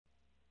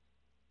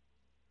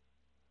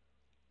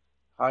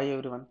Hi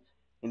everyone.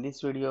 In this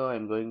video, I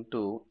am going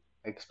to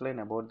explain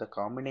about the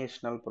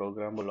combinational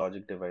programmable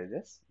logic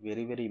devices.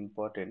 Very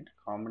important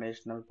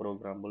combinational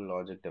programmable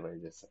logic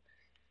devices.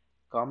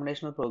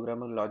 Combinational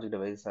programmable logic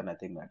devices are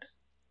nothing but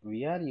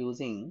we are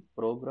using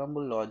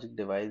programmable logic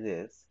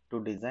devices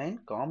to design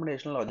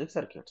combinational logic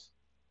circuits.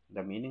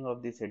 The meaning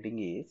of this heading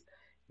is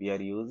we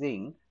are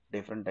using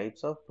different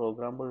types of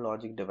programmable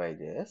logic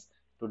devices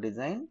to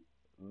design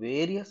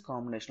various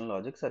combinational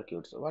logic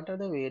circuits. What are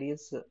the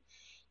various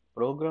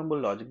programmable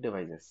logic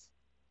devices?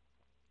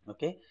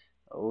 Okay,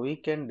 we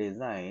can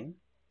design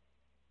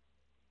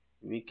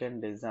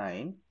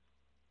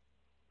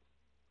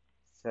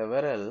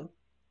several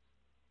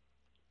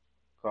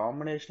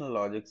combinational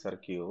logic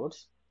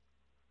circuits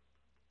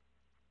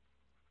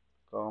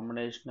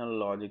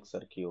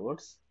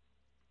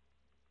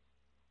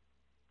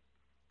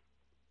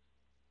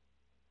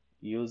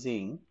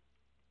using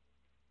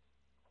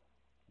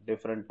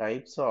different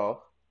types of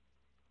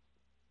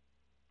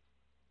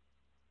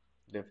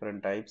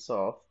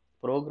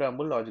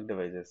programmable logic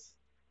devices.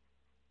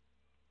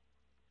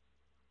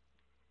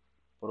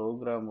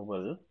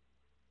 Programmable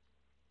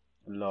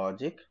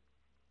logic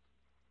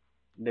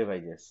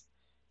devices.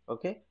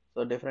 Okay,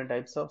 so several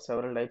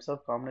types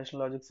of combinational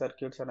logic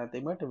circuits are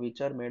nothing but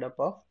which are made up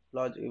of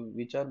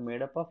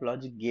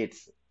logic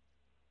gates.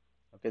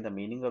 Okay, the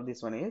meaning of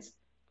this one is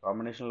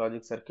combinational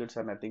logic circuits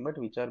are nothing but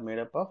which are made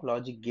up of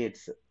logic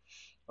gates.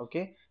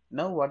 Okay,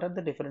 now what are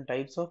the different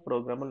types of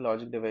programmable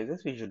logic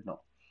devices we should know?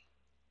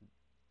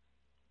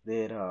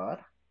 There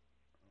are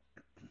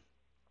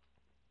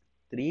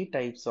three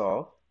types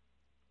of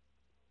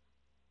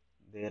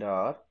there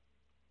are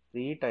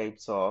three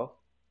types of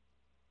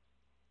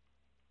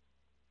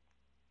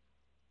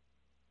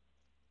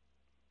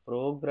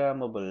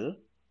programmable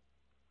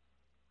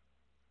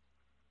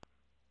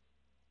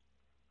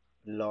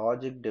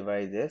logic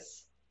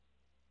devices.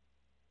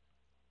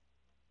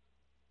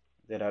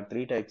 There are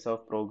three types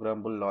of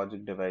programmable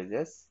logic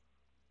devices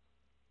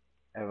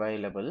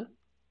available.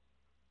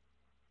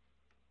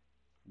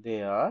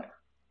 They are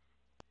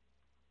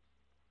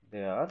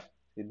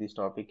see, this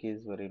topic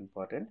is very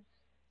important.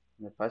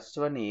 The first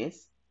one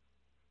is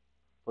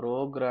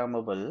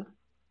programmable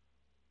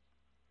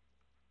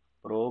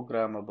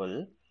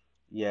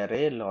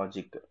array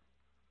logic.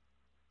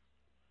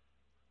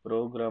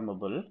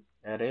 Programmable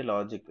array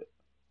logic.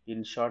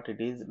 In short,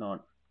 it is known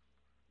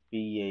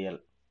PAL.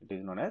 It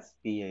is known as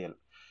PAL.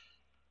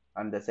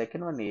 And the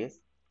second one is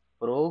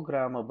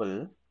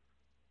programmable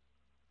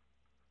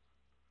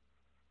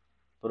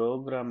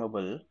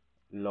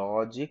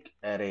logic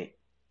array.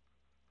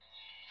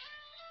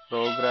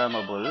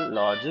 Programmable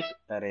logic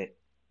array.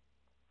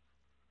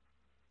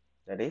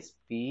 That is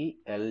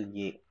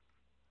PLA.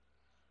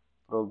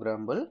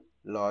 Programmable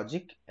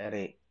logic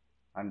array.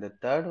 And the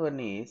third one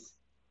is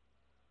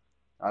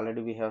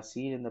already we have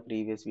seen in the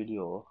previous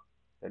video,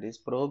 that is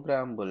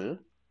programmable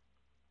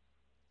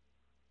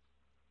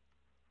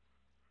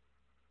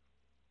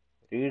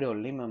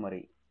read-only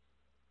memory.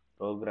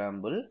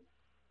 Programmable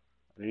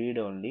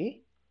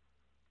read-only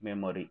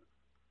memory.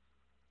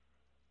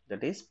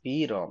 That is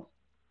PROM.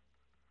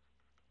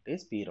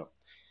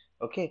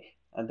 Okay,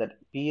 and that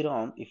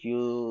PROM, if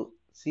you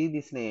see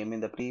this name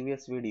in the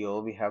previous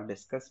video, we have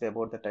discussed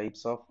about the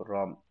types of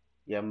ROM: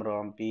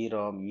 MROM,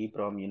 PROM,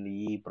 EPROM, and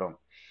EEPROM.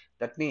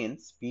 That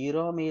means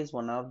PROM is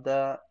one of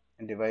the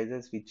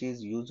devices which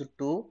is used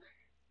to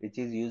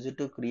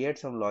create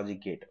some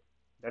logic gate.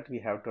 That we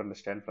have to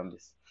understand from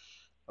this.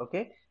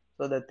 Okay,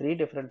 so the three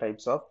different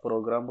types of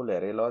programmable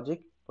array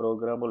logic,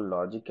 programmable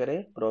logic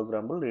array,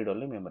 programmable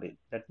read-only memory.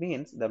 That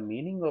means the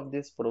meaning of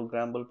this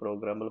programmable.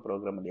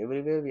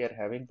 Everywhere we are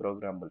having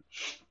programmable.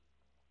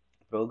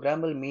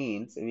 Programmable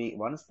means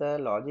once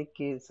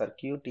the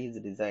circuit is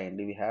designed,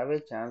 we have a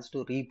chance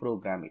to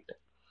reprogram it.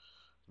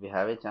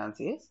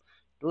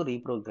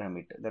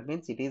 That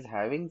means it is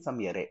having some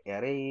array.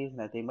 Array is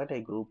nothing but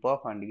a group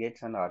of AND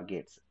gates and OR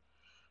gates.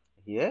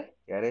 Here,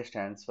 array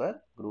stands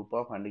for group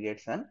of AND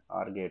gates and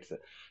OR gates.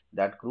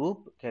 That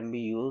group can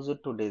be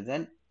used to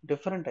design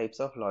different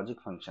types of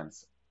logic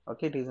functions.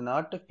 Okay, it is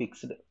not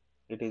fixed.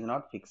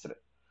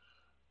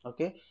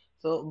 Okay,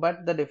 so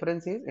but the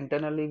difference is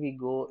internally we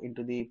go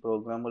into the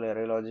programmable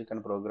array logic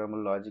and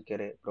programmable logic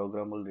array,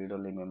 programmable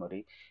read-only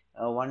memory.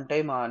 One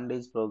time AND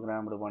is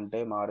programmed, one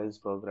time OR is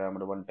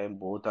programmed, one time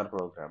both are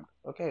programmed.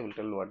 Okay, I will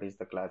tell what is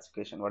the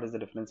classification, what is the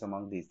difference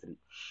among these three.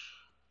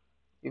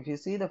 If you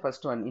see the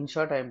first one, in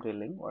short, I am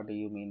telling what do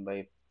you mean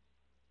by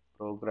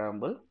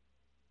programmable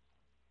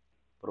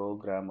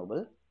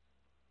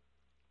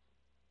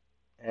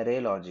array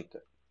logic.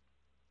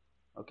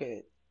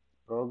 Okay,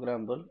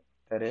 programmable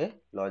array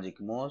logic.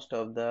 Most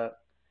of the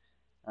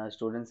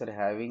students are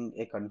having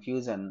a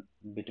confusion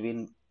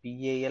between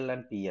PAL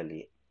and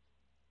PLA.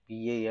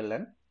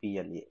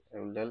 I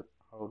will tell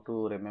how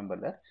to remember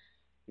that.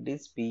 It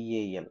is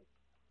PAL,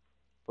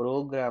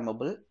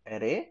 programmable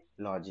array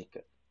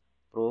logic.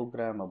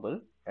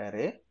 Programmable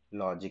array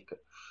logic.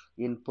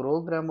 In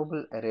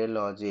programmable array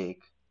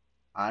logic,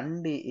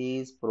 AND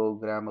is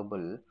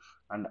programmable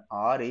and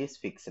OR is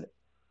fixed.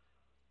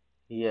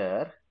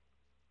 here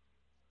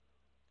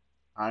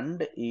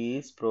and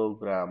is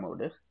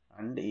programmed,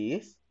 and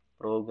is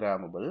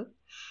programmable,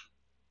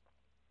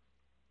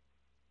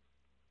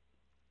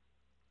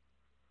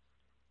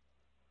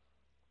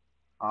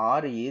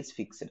 R is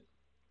fixed,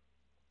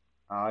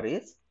 R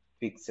is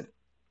fixed,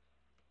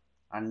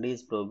 and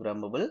is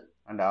programmable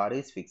and R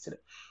is fixed.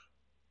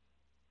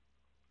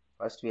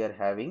 First we are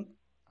having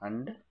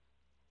and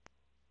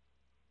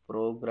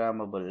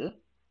programmable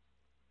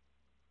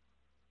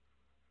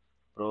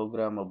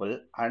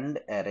and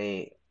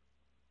array.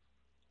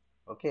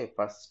 Okay,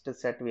 first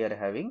set we are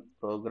having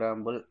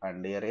programmable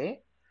and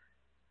array,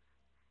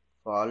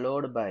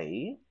 followed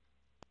by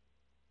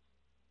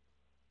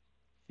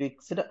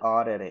fixed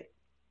or array,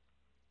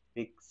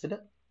 fixed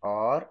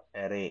or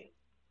array.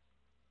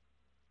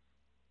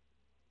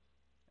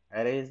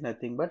 Array is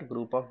nothing but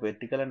group of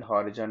vertical and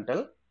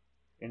horizontal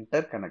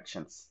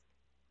interconnections,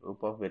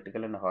 group of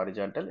vertical and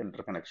horizontal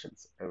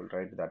interconnections. I will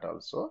write that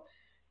also.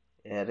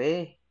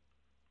 Array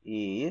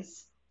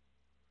is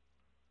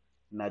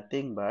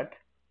nothing but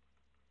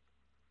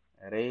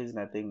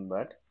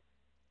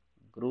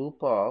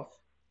group of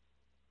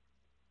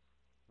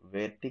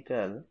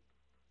vertical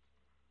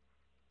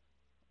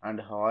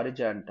and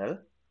horizontal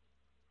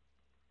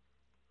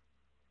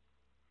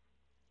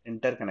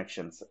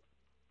interconnections.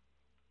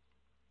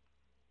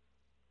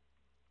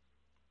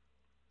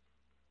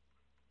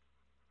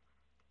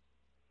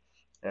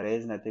 Array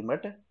is nothing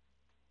but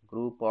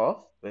group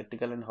of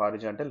vertical and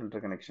horizontal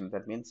interconnections.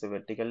 That means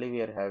vertically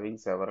we are having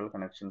several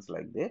connections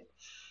like this,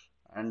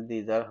 and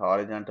these are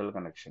horizontal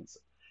connections.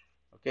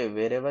 Okay,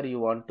 wherever you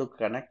want to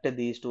connect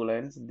these two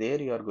lines,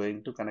 there you are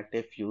going to connect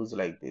a fuse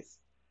like this.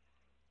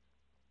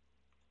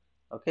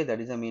 Okay, that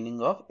is the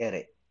meaning of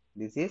array.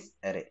 This is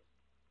array.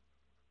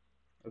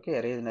 Okay,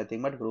 array is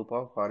nothing but group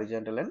of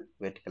horizontal and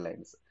vertical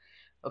lines.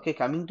 Okay,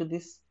 coming to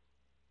this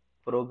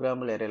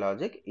programmable array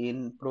logic.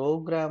 In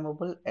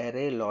programmable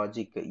array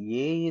logic,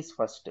 A is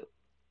first.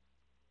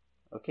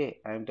 Okay,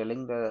 I am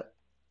telling the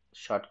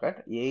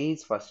shortcut. A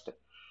is first.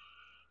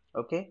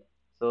 Okay,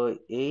 so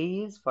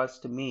A is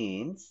first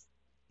means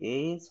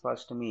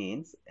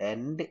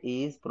and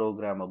is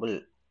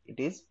programmable. It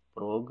is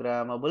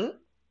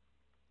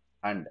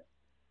and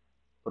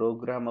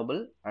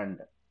programmable and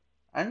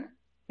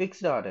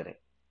fixed or array.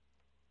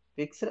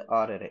 Fixed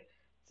or array.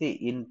 See,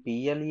 in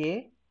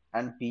PLA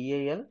and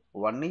PAL,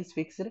 one is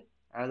fixed,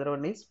 another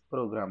one is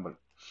programmable.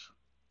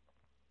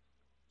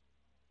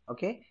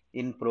 Okay,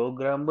 in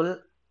programmable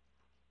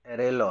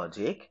array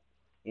logic,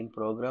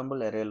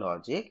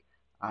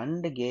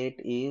 AND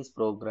gate is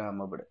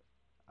programmable,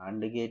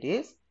 AND gate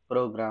is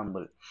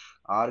programmable,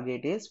 OR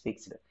gate is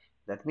fixed.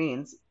 That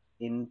means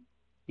in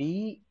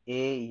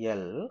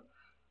PAL,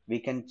 we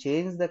can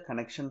change the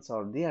connections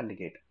of the AND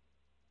gate.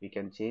 We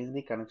can change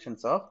the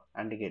connections of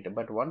AND gate,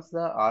 but once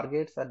the OR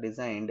gates are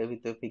designed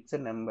with a fixed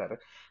number,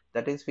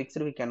 that is fixed,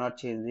 we cannot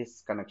change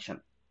this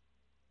connection.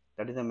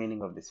 That is the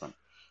meaning of this one.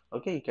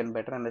 Okay, you can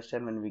better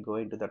understand when we go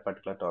into that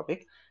particular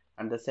topic.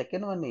 And the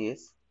second one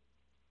is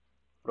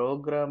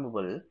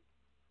programmable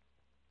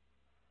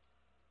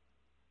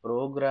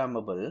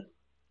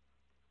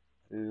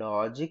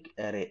logic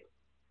array.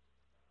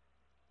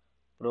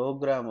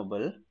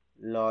 Programmable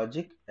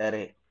logic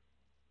array,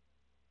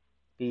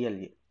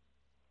 PLA.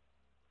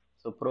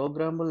 So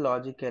programmable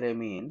logic array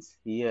means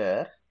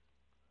here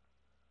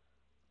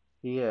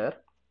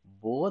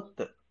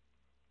both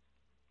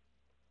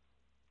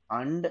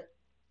and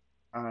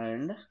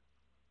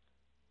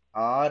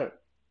OR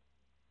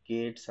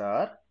gates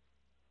are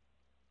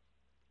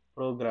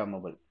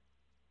programmable.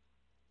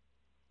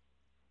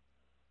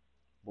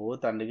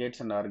 Both AND gates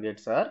and OR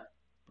gates are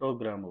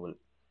programmable.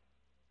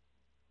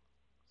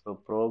 So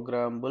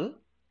programmable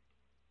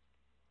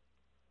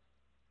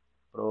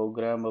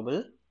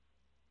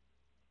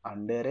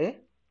AND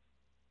array,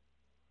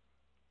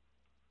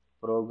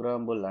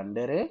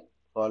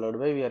 followed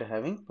by we are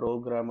having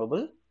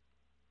programmable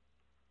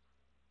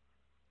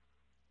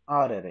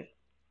OR array.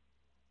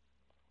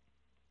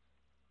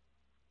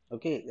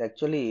 Okay,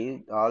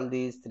 actually all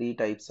these three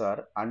types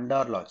are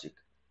under logic.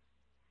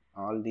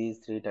 All these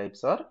three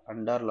types are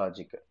under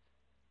logic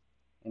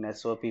in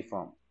SOP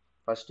form.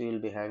 First we will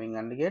be having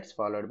AND gates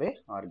followed by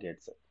OR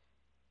gates.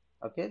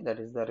 Okay, that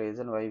is the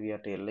reason why we are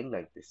telling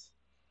like this.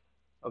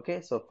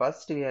 Okay, so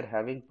first we are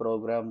having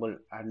programmable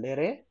AND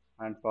array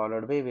and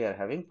followed by we are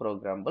having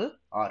programmable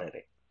OR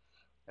array.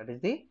 That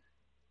is the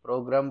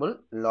programmable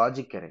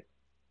logic array.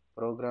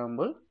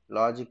 Programmable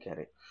logic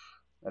array.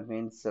 That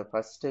means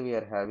first we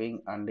are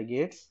having AND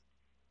gates.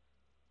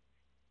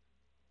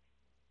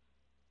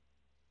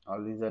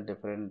 All these are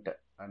different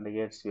AND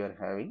gates we are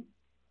having.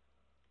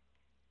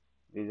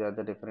 These are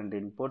the different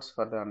inputs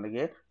for the AND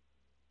gate.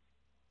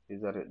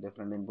 These are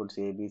different inputs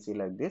A, B, C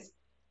like this.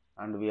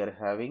 And we are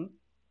having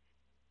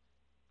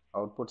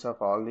outputs of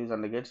all these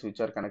AND gates which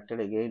are connected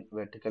again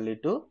vertically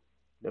to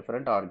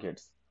different OR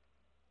gates.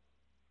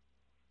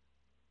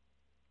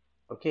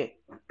 Okay,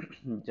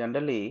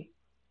 generally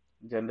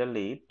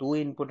two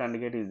input AND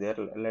gate is there.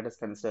 Let us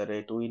consider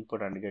a two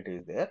input AND gate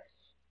is there.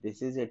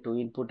 This is a two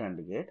input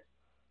AND gate.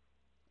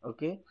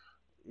 Okay,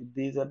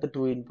 these are the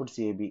two inputs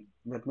AB.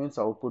 That means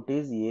output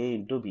is A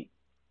into B.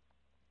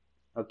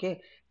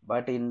 Okay,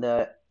 but in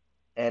the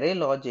array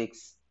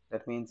logics,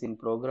 that means in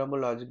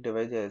programmable logic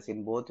devices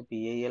in both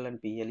PAL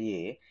and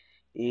PLA,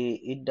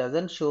 it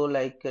doesn't show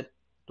like a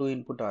two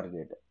input OR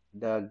gate.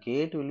 The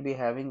gate will be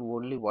having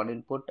only one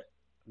input.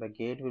 The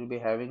gate will be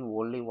having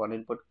only one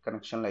input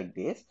connection like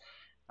this,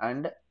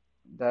 and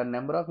the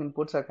number of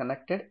inputs are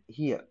connected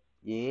here.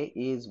 A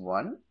is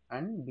 1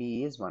 and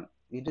B is 1.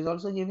 It is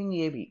also giving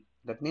AB.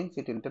 That means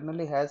it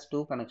internally has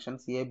two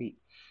connections AB.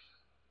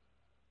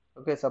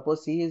 Okay,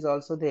 suppose C is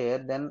also there,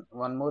 then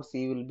one more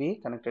C will be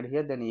connected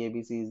here, then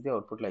ABC is the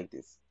output like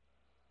this.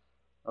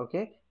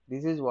 Okay,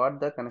 this is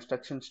what the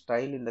construction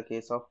style in the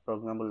case of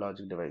programmable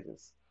logic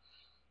devices.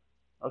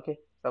 Okay,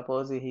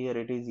 suppose here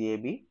it is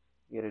AB,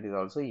 here it is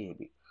also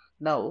AB.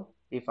 Now,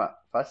 if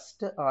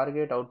first OR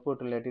gate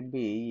output let it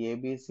be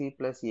ABC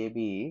plus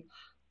AB,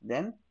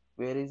 then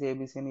where is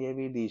ABC and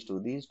AB?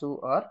 These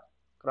two are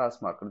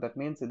cross marked. That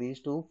means these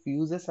two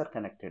fuses are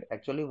connected.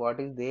 Actually, what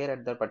is there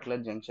at the particular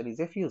junction is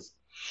a fuse.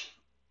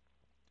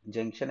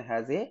 Junction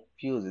has a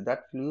fuse.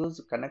 That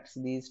fuse connects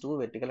these two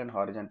vertical and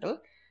horizontal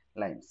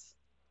lines.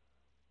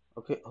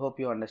 Okay, hope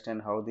you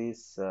understand how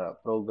this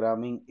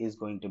programming is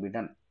going to be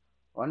done.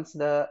 Once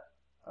the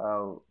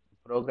uh,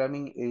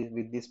 programming is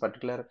with this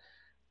particular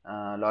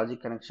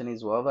logic connection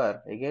is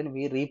over, again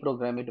we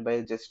reprogram it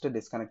by just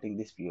disconnecting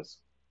this fuse.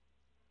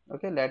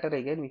 Okay, later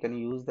again we can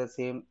use the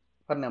same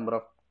for number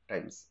of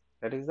times.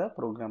 That is the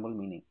programmable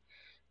meaning.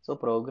 So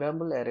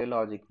programmable array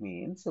logic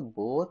means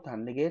both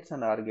AND gates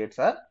and OR gates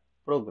are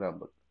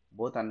programmable.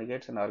 Both AND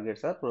gates and OR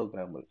gates are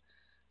programmable.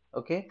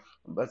 Okay,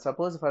 but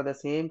suppose for the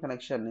same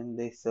connection in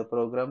this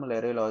programmable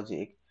array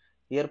logic,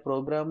 here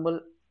programmable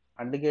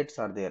AND gates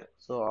are there.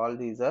 So all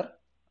these are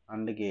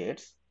AND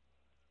gates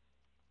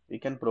we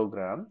can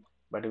program,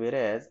 but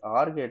whereas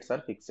OR gates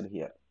are fixed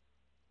here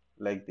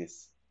like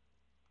this.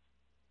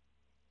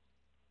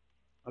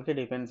 Okay,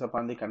 depends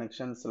upon the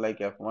connections like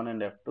F1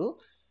 and F2.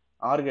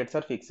 OR gates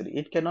are fixed.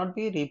 It cannot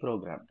be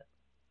reprogrammed.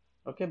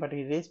 Okay, but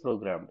it is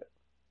programmed.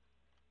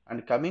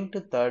 And coming to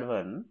third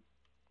one,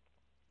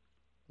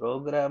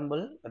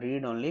 programmable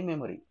read-only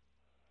memory.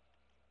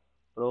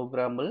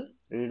 Programmable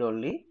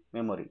read-only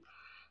memory.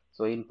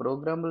 So in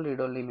programmable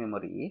read-only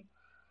memory,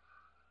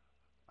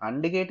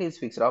 AND gate is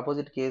fixed.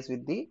 Opposite case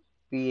with the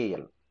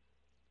PAL.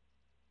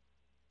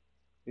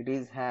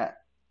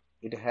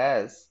 It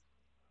has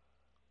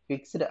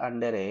fixed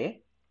AND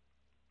array.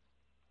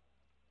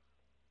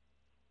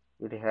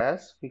 It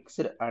has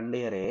fixed AND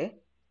array.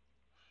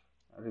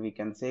 Or we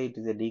can say it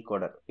is a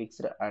decoder.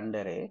 Fixed AND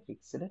array.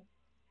 Fixed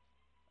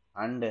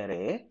AND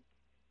array.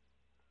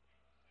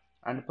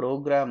 And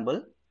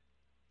programmable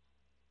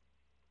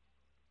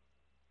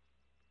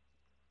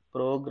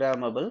OR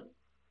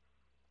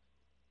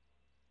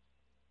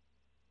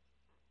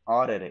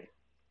array.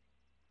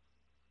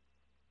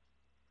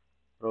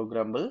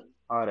 Programmable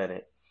OR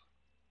array.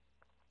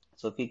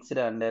 So fixed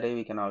AND array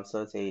we can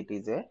also say it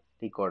is a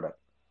decoder.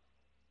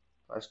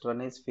 First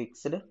one is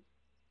fixed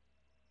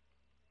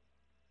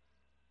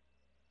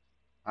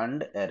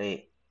AND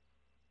array.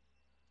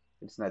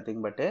 It's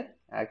nothing but a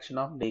action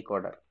of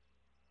decoder.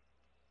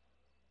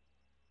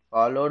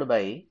 Followed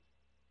by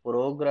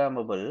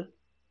programmable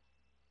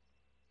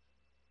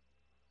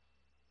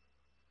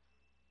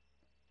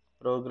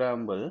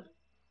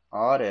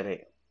OR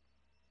array.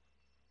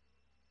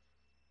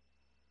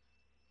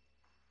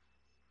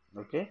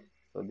 Okay,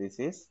 so this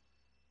is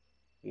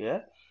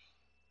here,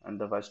 and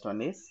the first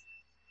one is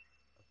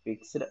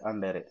fixed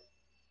AND array.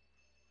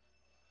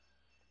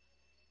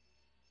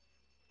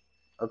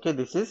 Okay,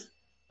 this is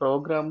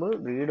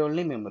programmable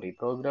read-only memory.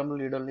 Programmable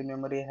read-only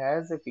memory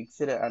has a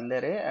fixed AND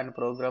array and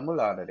programmable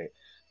OR array.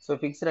 So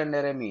fixed AND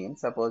array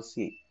means, suppose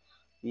see,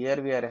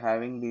 here we are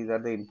having these are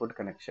the input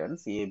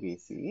connections A, B,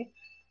 C,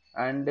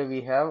 and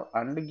we have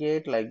AND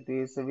gate like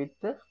this with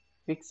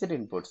fixed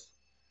inputs.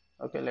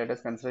 Okay, let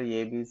us consider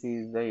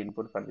ABC is the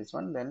input for this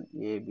one, then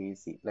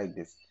ABC like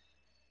this.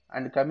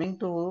 And coming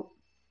to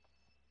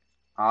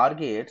OR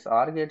gates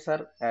are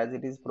as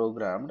it is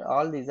programmed,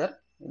 all these are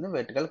in the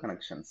vertical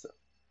connections.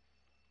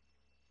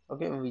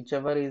 Okay,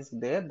 whichever is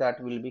there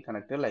that will be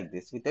connected like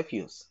this with a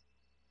fuse.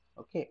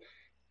 Okay,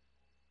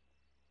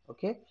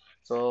 okay,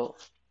 so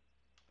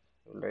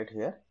right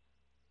here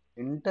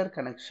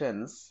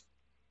interconnections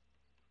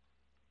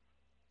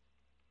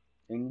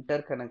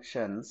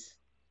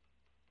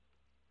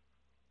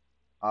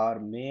are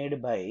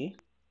made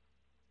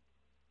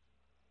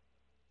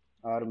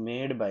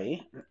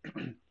by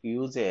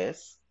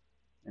fuses.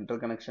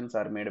 Interconnections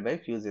are made by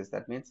fuses.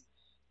 That means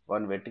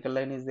one vertical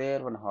line is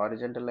there, one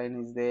horizontal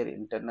line is there.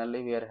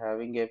 Internally we are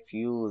having a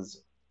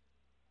fuse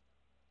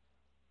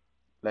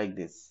like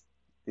this.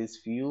 This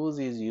fuse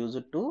is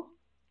used to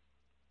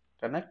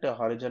connect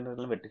horizontal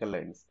and vertical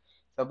lines.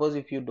 Suppose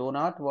if you do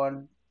not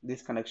want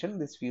this connection,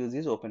 this fuse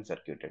is open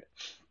circuited.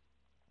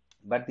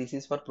 But this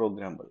is for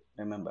programmable,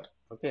 remember.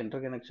 Okay,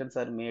 interconnections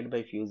are made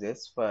by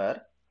fuses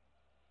for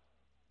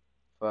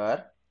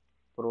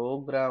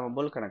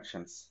Programmable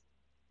connections.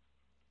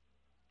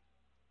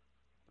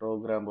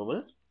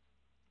 Programmable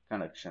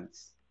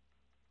connections.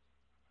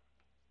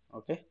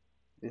 Okay.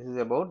 This is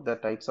about the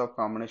types of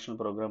combinational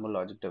programmable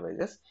logic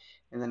devices.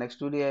 In the next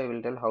video, I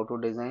will tell how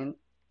to design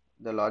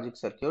the logic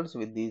circuits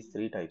with these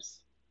three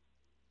types.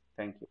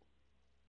 Thank you.